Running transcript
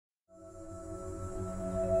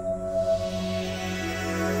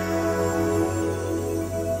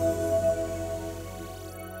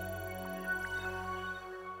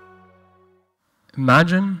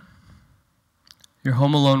Imagine you're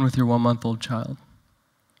home alone with your 1-month-old child.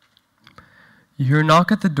 You hear a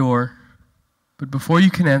knock at the door, but before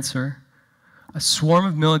you can answer, a swarm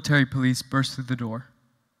of military police burst through the door.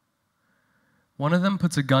 One of them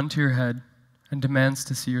puts a gun to your head and demands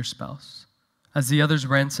to see your spouse, as the others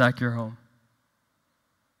ransack your home.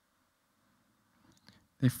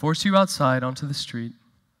 They force you outside onto the street,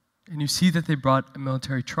 and you see that they brought a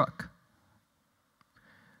military truck.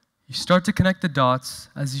 You start to connect the dots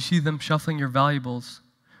as you see them shuffling your valuables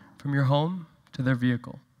from your home to their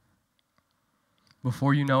vehicle.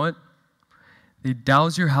 Before you know it, they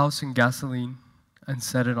douse your house in gasoline and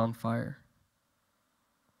set it on fire.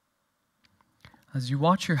 As you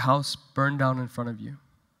watch your house burn down in front of you,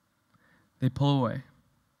 they pull away,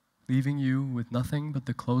 leaving you with nothing but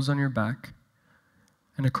the clothes on your back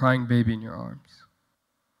and a crying baby in your arms.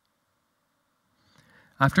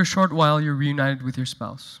 After a short while, you're reunited with your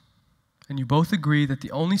spouse, and you both agree that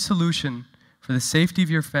the only solution for the safety of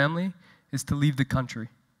your family is to leave the country.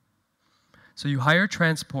 So you hire a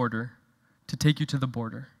transporter to take you to the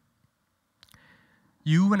border.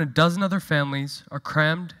 You and a dozen other families are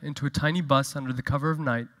crammed into a tiny bus under the cover of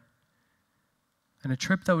night, and a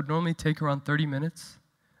trip that would normally take around 30 minutes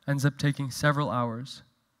ends up taking several hours,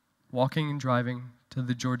 walking and driving to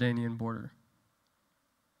the Jordanian border.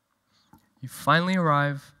 You finally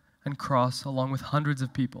arrive and cross along with hundreds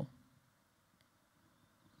of people,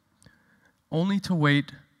 only to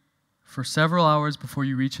wait for several hours before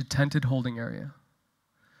you reach a tented holding area.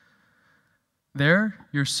 There,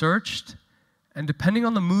 you're searched, and depending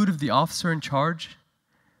on the mood of the officer in charge,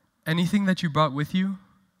 anything that you brought with you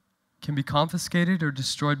can be confiscated or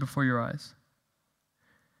destroyed before your eyes.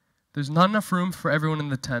 There's not enough room for everyone in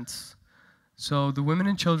the tents, so the women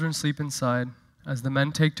and children sleep inside as the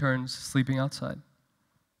men take turns sleeping outside.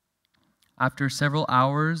 After several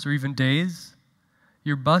hours or even days,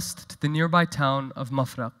 you're bussed to the nearby town of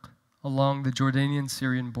Mafraq along the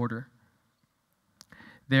Jordanian-Syrian border.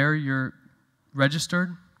 There, you're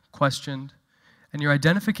registered, questioned, and your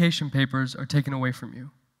identification papers are taken away from you.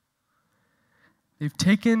 They've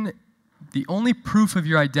taken the only proof of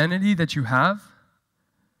your identity that you have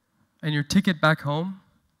and your ticket back home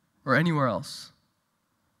or anywhere else.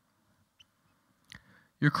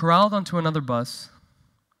 You're corralled onto another bus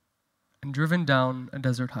and driven down a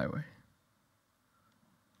desert highway.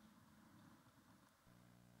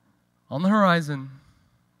 On the horizon,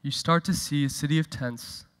 you start to see a city of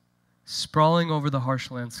tents sprawling over the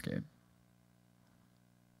harsh landscape.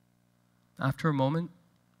 After a moment,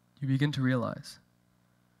 you begin to realize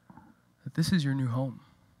that this is your new home.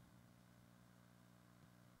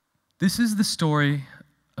 This is the story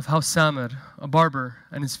of how Samir, a barber,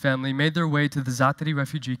 and his family made their way to the Zaatari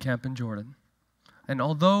refugee camp in Jordan. And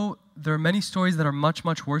although there are many stories that are much,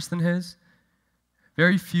 much worse than his,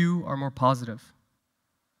 very few are more positive.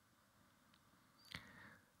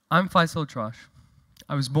 I'm Faisal Attrache.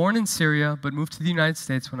 I was born in Syria, but moved to the United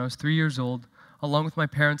States when I was 3 years old, along with my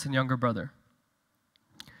parents and younger brother.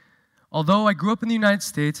 Although I grew up in the United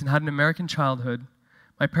States and had an American childhood,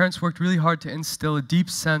 my parents worked really hard to instill a deep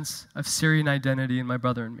sense of Syrian identity in my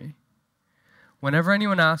brother and me. Whenever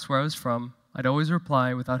anyone asked where I was from, I'd always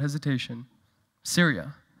reply without hesitation,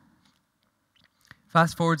 Syria.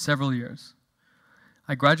 Fast forward several years.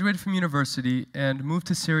 I graduated from university and moved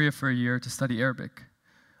to Syria for a year to study Arabic.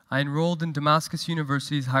 I enrolled in Damascus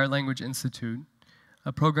University's Higher Language Institute,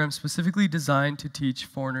 a program specifically designed to teach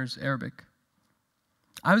foreigners Arabic.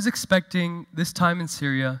 I was expecting this time in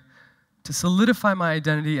Syria to solidify my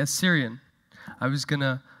identity as Syrian. I was going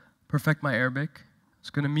to perfect my Arabic, I was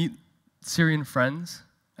going to meet Syrian friends,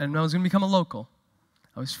 and I was going to become a local.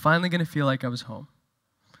 I was finally going to feel like I was home.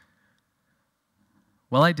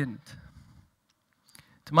 Well, I didn't.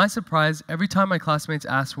 To my surprise, every time my classmates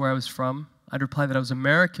asked where I was from, I'd reply that I was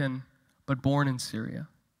American, but born in Syria.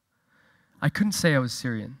 I couldn't say I was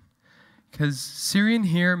Syrian, because Syrian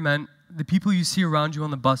here meant the people you see around you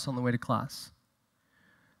on the bus on the way to class.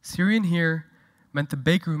 Syrian here meant the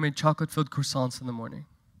baker who made chocolate-filled croissants in the morning.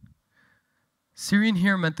 Syrian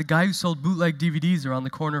here meant the guy who sold bootleg DVDs around the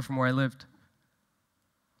corner from where I lived.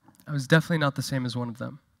 I was definitely not the same as one of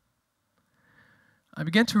them. I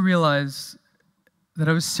began to realize that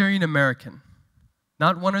I was Syrian-American.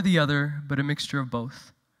 Not one or the other, but a mixture of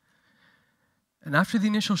both. And after the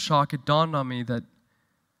initial shock, it dawned on me that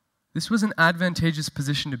this was an advantageous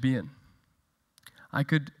position to be in. I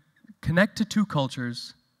could connect to two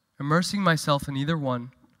cultures, immersing myself in either one,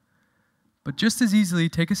 but just as easily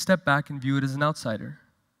take a step back and view it as an outsider.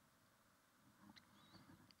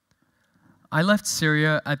 I left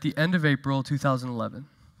Syria at the end of April 2011.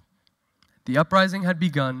 The uprising had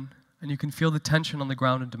begun, and you can feel the tension on the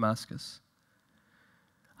ground in Damascus.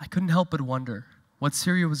 I couldn't help but wonder what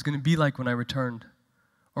Syria was going to be like when I returned,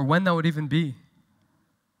 or when that would even be.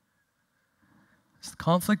 As the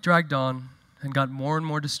conflict dragged on and got more and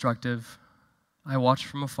more destructive, I watched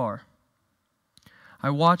from afar. I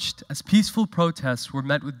watched as peaceful protests were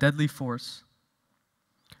met with deadly force.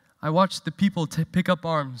 I watched the people pick up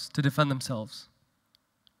arms to defend themselves.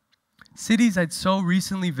 Cities I'd so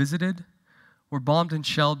recently visited were bombed and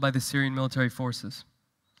shelled by the Syrian military forces.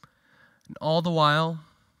 And all the while,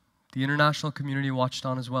 the international community watched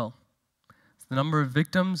on as well, as the number of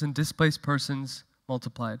victims and displaced persons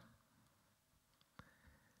multiplied.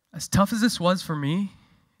 As tough as this was for me,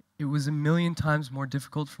 it was a million times more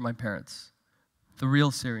difficult for my parents, the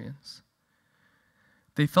real Syrians.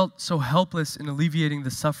 They felt so helpless in alleviating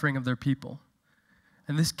the suffering of their people,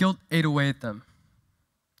 and this guilt ate away at them,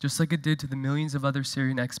 just like it did to the millions of other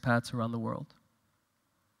Syrian expats around the world.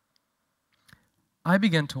 I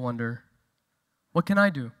began to wonder, what can I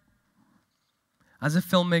do? As a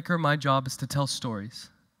filmmaker, my job is to tell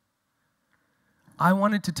stories. I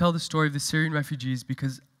wanted to tell the story of the Syrian refugees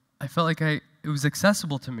because I felt like it was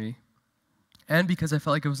accessible to me, and because I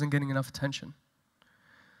felt like I wasn't getting enough attention.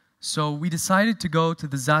 So we decided to go to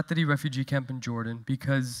the Zaatari refugee camp in Jordan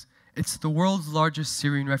because it's the world's largest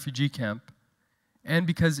Syrian refugee camp, and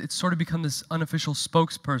because it's sort of become this unofficial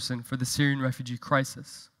spokesperson for the Syrian refugee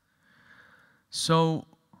crisis. So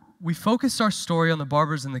we focused our story on the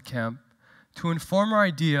Barbers in the camp to inform our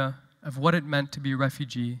idea of what it meant to be a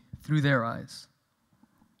refugee through their eyes.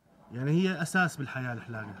 يعني هي أساس بالحياة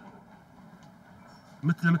الحلاقة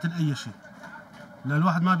مثل أي شيء. لا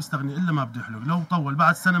الواحد ما بيستغني إلا ما بده يحلق، لو طول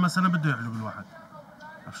بعد سنة مثلا بده يحلق الواحد.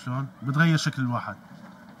 عرفت شلون؟ بتغير شكل الواحد.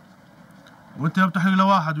 وأنت لو بتحلق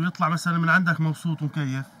لواحد ويطلع مثلا من عندك مبسوط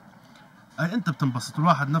ومكيف، أي أنت بتنبسط،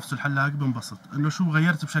 الواحد نفسه الحلاق بينبسط إنه شو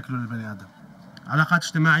غيرت بشكله للبني آدم. علاقات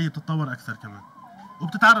اجتماعية بتتطور أكثر كمان.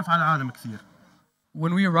 وبتتعرف على العالم كثير.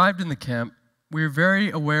 When we arrived in the camp, we were very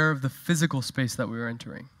aware of the physical space that we were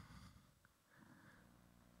entering.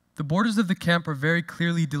 The borders of the camp are very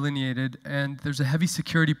clearly delineated, and there's a heavy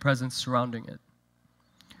security presence surrounding it.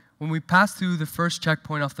 When we passed through the first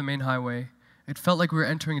checkpoint off the main highway, it felt like we were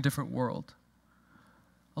entering a different world.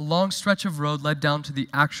 A long stretch of road led down to the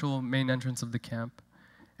actual main entrance of the camp,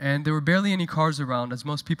 and there were barely any cars around, as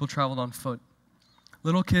most people traveled on foot.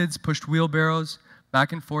 Little kids pushed wheelbarrows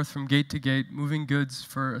back and forth from gate to gate, moving goods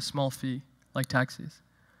for a small fee, like taxis.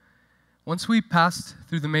 Once we passed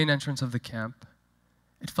through the main entrance of the camp,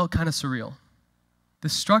 it felt kind of surreal. The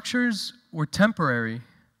structures were temporary,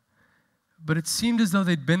 but it seemed as though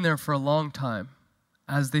they'd been there for a long time,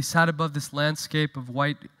 as they sat above this landscape of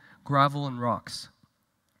white gravel and rocks.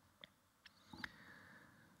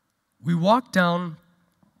 We walked down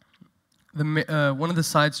one of the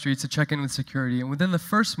side streets to check in with security, and within the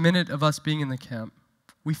first minute of us being in the camp,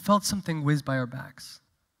 we felt something whiz by our backs.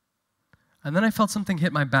 And then I felt something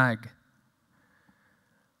hit my bag.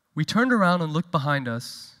 We turned around and looked behind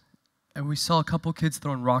us, and we saw a couple kids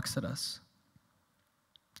throwing rocks at us.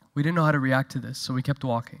 We didn't know how to react to this, so we kept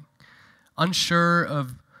walking, unsure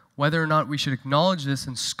of whether or not we should acknowledge this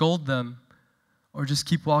and scold them, or just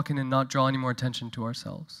keep walking and not draw any more attention to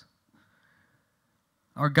ourselves.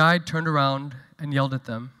 Our guide turned around and yelled at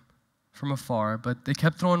them from afar, but they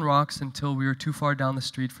kept throwing rocks until we were too far down the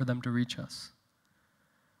street for them to reach us.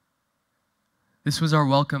 This was our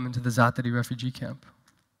welcome into the Zaatari refugee camp.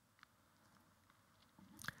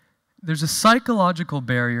 There's a psychological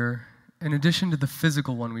barrier in addition to the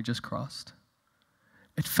physical one we just crossed.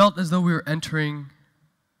 It felt as though we were entering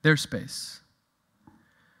their space.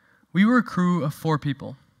 We were a crew of 4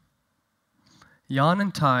 people. Jan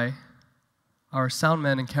and Ty, our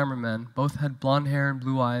soundman and cameraman, both had blonde hair and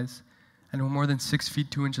blue eyes and were more than 6 feet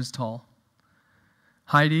 2 inches tall.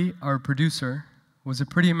 Heidi, our producer, was a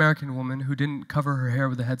pretty American woman who didn't cover her hair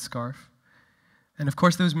with a headscarf. And of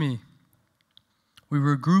course, there was me. We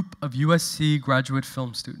were a group of USC graduate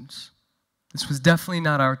film students. This was definitely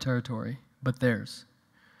not our territory, but theirs.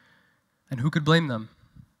 And who could blame them?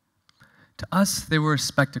 To us, they were a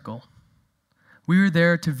spectacle. We were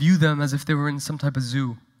there to view them as if they were in some type of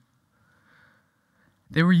zoo.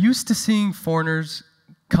 They were used to seeing foreigners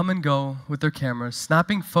come and go with their cameras,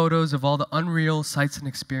 snapping photos of all the unreal sights and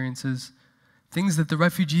experiences, things that the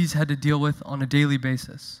refugees had to deal with on a daily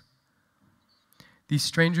basis. These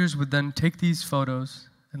strangers would then take these photos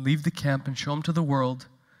and leave the camp and show them to the world,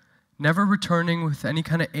 never returning with any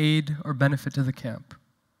kind of aid or benefit to the camp.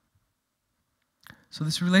 So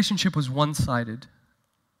this relationship was one-sided,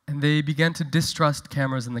 and they began to distrust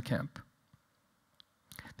cameras in the camp.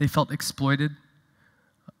 They felt exploited,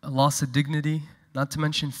 a loss of dignity, not to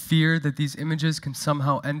mention fear that these images can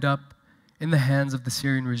somehow end up in the hands of the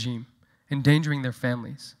Syrian regime, endangering their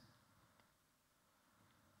families.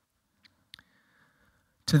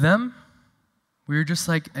 To them, we were just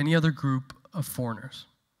like any other group of foreigners.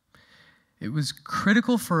 It was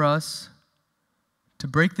critical for us to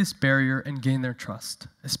break this barrier and gain their trust,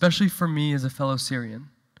 especially for me as a fellow Syrian.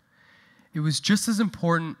 It was just as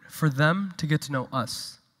important for them to get to know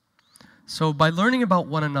us. So by learning about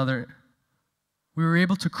one another, we were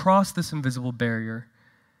able to cross this invisible barrier,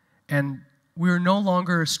 and we were no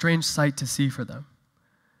longer a strange sight to see for them.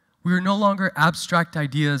 We were no longer abstract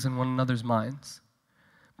ideas in one another's minds.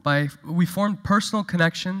 We formed personal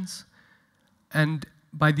connections, and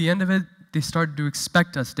by the end of it, they started to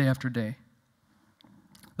expect us day after day.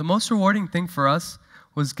 The most rewarding thing for us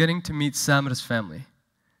was getting to meet Samir's family.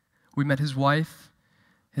 We met his wife,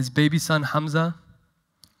 his baby son Hamza,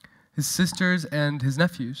 his sisters, and his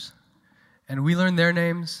nephews. And we learned their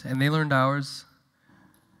names, and they learned ours.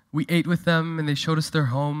 We ate with them, and they showed us their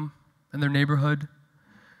home and their neighborhood.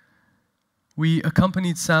 We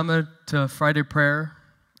accompanied Samir to Friday prayer,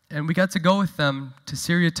 and we got to go with them to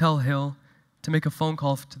Syria Tel Hill to make a phone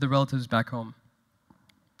call to the relatives back home.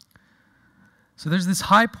 So there's this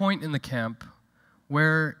high point in the camp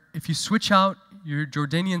where if you switch out your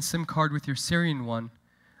Jordanian SIM card with your Syrian one,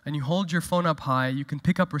 and you hold your phone up high, you can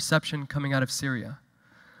pick up reception coming out of Syria.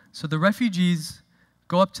 So the refugees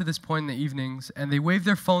go up to this point in the evenings, and they wave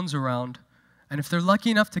their phones around, and if they're lucky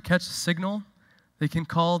enough to catch a signal, they can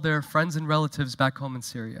call their friends and relatives back home in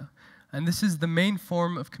Syria. And this is the main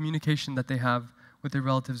form of communication that they have with their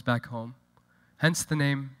relatives back home, hence the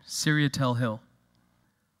name Syria Tel Hill.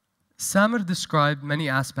 Samir described many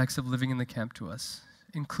aspects of living in the camp to us,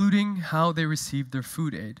 including how they received their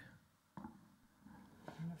food aid.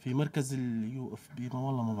 في مركز اليو اف بي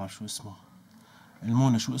والله ما بعرف شو اسمه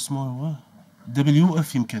المونة شو اسمه هو دبليو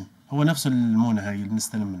اف يمكن هو نفس المونة هاي اللي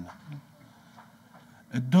بنستلم منها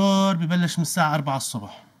الدور ببلش من الساعة 4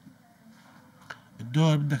 الصبح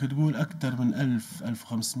الدور بدك تقول أكثر من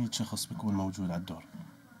 1500 شخص بيكون موجود على الدور.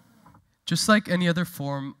 Just like any other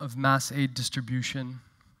form of mass aid distribution,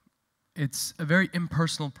 it's a very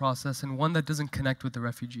impersonal process and one that doesn't connect with the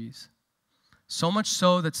refugees. So much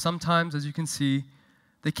so that sometimes, as you can see,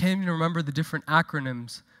 they can't even remember the different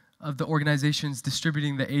acronyms of the organizations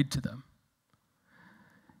distributing the aid to them.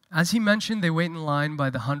 As he mentioned, they wait in line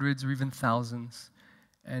by the hundreds or even thousands,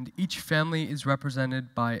 and each family is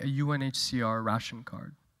represented by a UNHCR ration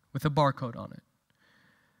card with a barcode on it.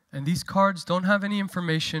 And these cards don't have any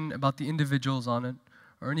information about the individuals on it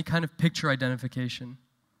or any kind of picture identification.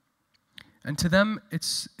 And to them,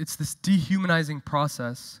 it's this dehumanizing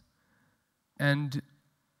process, and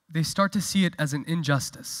they start to see it as an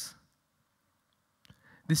injustice.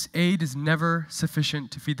 This aid is never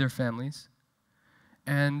sufficient to feed their families,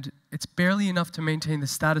 and it's barely enough to maintain the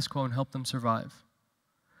status quo and help them survive.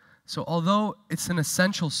 So although it's an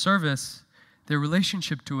essential service, their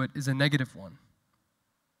relationship to it is a negative one.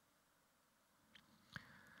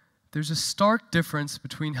 There's a stark difference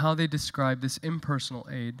between how they describe this impersonal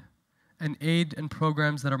aid and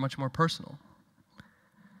programs that are much more personal.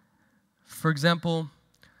 For example,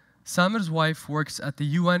 Samir's wife works at the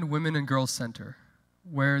UN Women and Girls Center,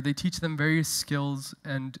 where they teach them various skills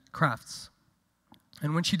and crafts.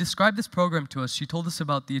 And when she described this program to us, she told us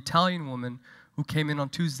about the Italian woman who came in on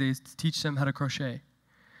Tuesdays to teach them how to crochet.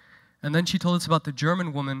 And then she told us about the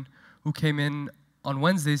German woman who came in on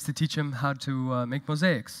Wednesdays to teach them how to make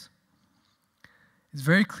mosaics. It's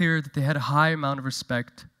very clear that they had a high amount of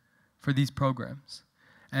respect for these programs.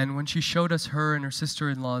 And when she showed us her and her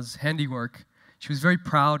sister-in-law's handiwork, she was very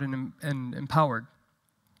proud and empowered.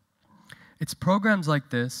 It's programs like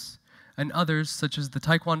this and others, such as the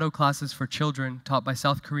Taekwondo classes for children taught by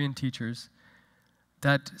South Korean teachers,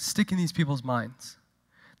 that stick in these people's minds.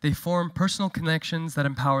 They form personal connections that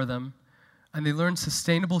empower them, and they learn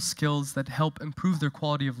sustainable skills that help improve their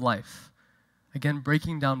quality of life, again,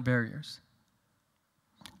 breaking down barriers.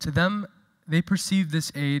 To them, they perceive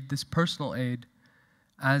this aid, this personal aid,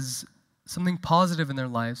 as something positive in their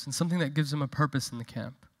lives and something that gives them a purpose in the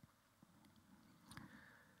camp.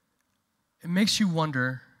 It makes you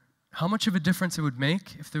wonder how much of a difference it would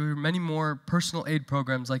make if there were many more personal aid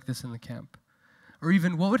programs like this in the camp. Or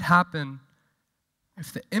even what would happen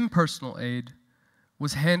if the impersonal aid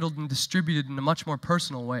was handled and distributed in a much more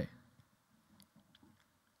personal way.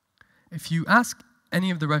 If you ask any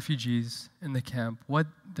of the refugees in the camp what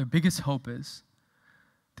their biggest hope is,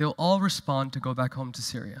 they'll all respond to go back home to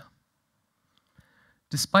Syria.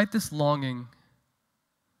 Despite this longing,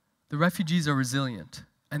 the refugees are resilient,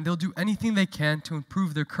 and they'll do anything they can to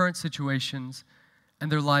improve their current situations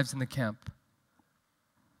and their lives in the camp.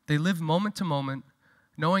 They live moment to moment,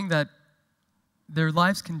 knowing that their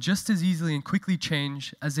lives can just as easily and quickly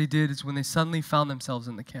change as they did as when they suddenly found themselves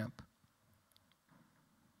in the camp.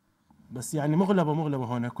 بس يعني مغلبة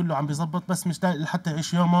هون كله عم بيزبط بس مش لحتى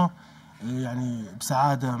يعيش يومه يعني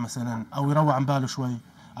بسعادة مثلا أو يروع عن باله شوي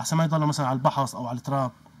أحسن ما يضل مثلا على البحص أو على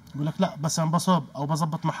التراب يقول لك لا بس عم بصب أو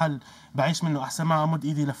بزبط محل بعيش منه أحسن ما أمد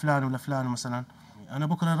إيدي لفلان ولفلان مثلا. أنا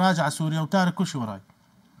بكرة راجع على سوريا وتارك كل شيء وراي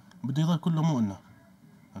بده يضل كله مو إنه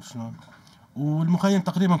عرفت شلون؟ والمخيم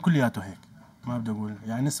تقريبا كلياته هيك ما بدي أقول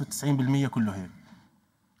يعني نسبة 90% كله هيك.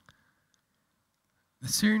 The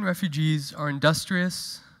Syrian refugees are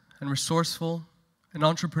industrious and resourceful and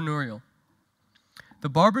entrepreneurial. The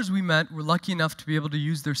Barbers we met were lucky enough to be able to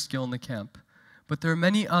use their skill in the camp, but there are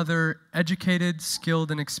many other educated,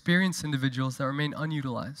 skilled, and experienced individuals that remain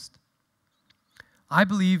unutilized. I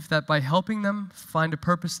believe that by helping them find a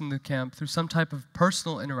purpose in the camp through some type of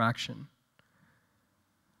personal interaction,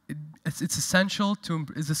 is essential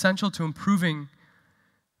to improving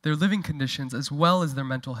their living conditions as well as their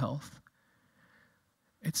mental health.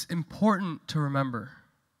 It's important to remember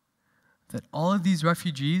that all of these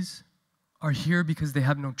refugees are here because they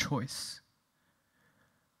have no choice.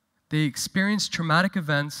 They experience traumatic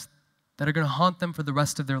events that are going to haunt them for the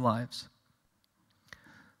rest of their lives.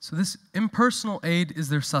 So this impersonal aid is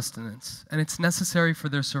their sustenance, and it's necessary for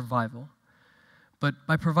their survival. But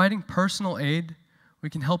by providing personal aid, we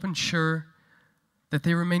can help ensure that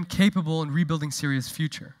they remain capable in rebuilding Syria's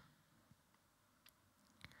future.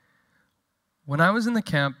 When I was in the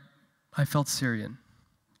camp, I felt Syrian.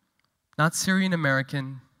 Not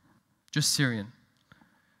Syrian-American, just Syrian.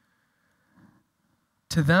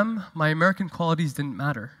 To them, my American qualities didn't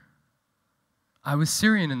matter. I was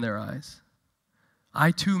Syrian in their eyes.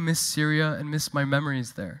 I too missed Syria and missed my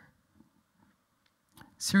memories there.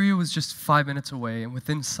 Syria was just 5 minutes away and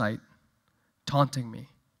within sight, taunting me.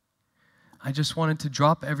 I just wanted to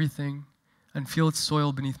drop everything and feel its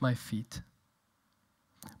soil beneath my feet.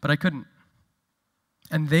 But I couldn't.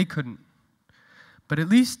 And they couldn't. But at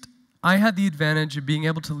least I had the advantage of being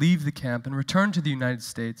able to leave the camp and return to the United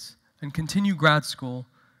States and continue grad school,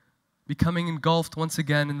 becoming engulfed once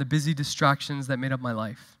again in the busy distractions that made up my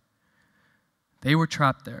life. They were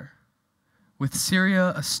trapped there, with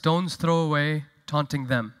Syria a stone's throw away, taunting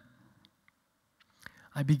them.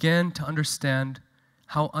 I began to understand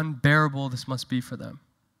how unbearable this must be for them.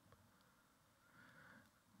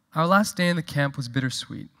 Our last day in the camp was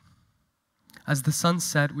bittersweet. As the sun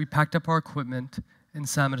set, we packed up our equipment in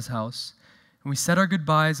Samir's house, and we said our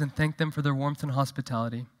goodbyes and thanked them for their warmth and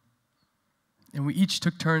hospitality. And we each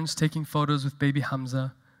took turns taking photos with baby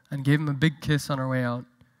Hamza and gave him a big kiss on our way out.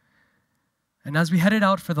 And as we headed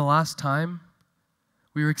out for the last time,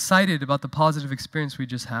 we were excited about the positive experience we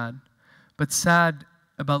just had, but sad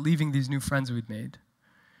about leaving these new friends we'd made,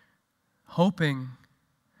 hoping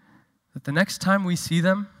that the next time we see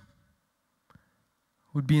them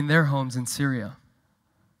would be in their homes in Syria.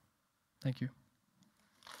 Thank you.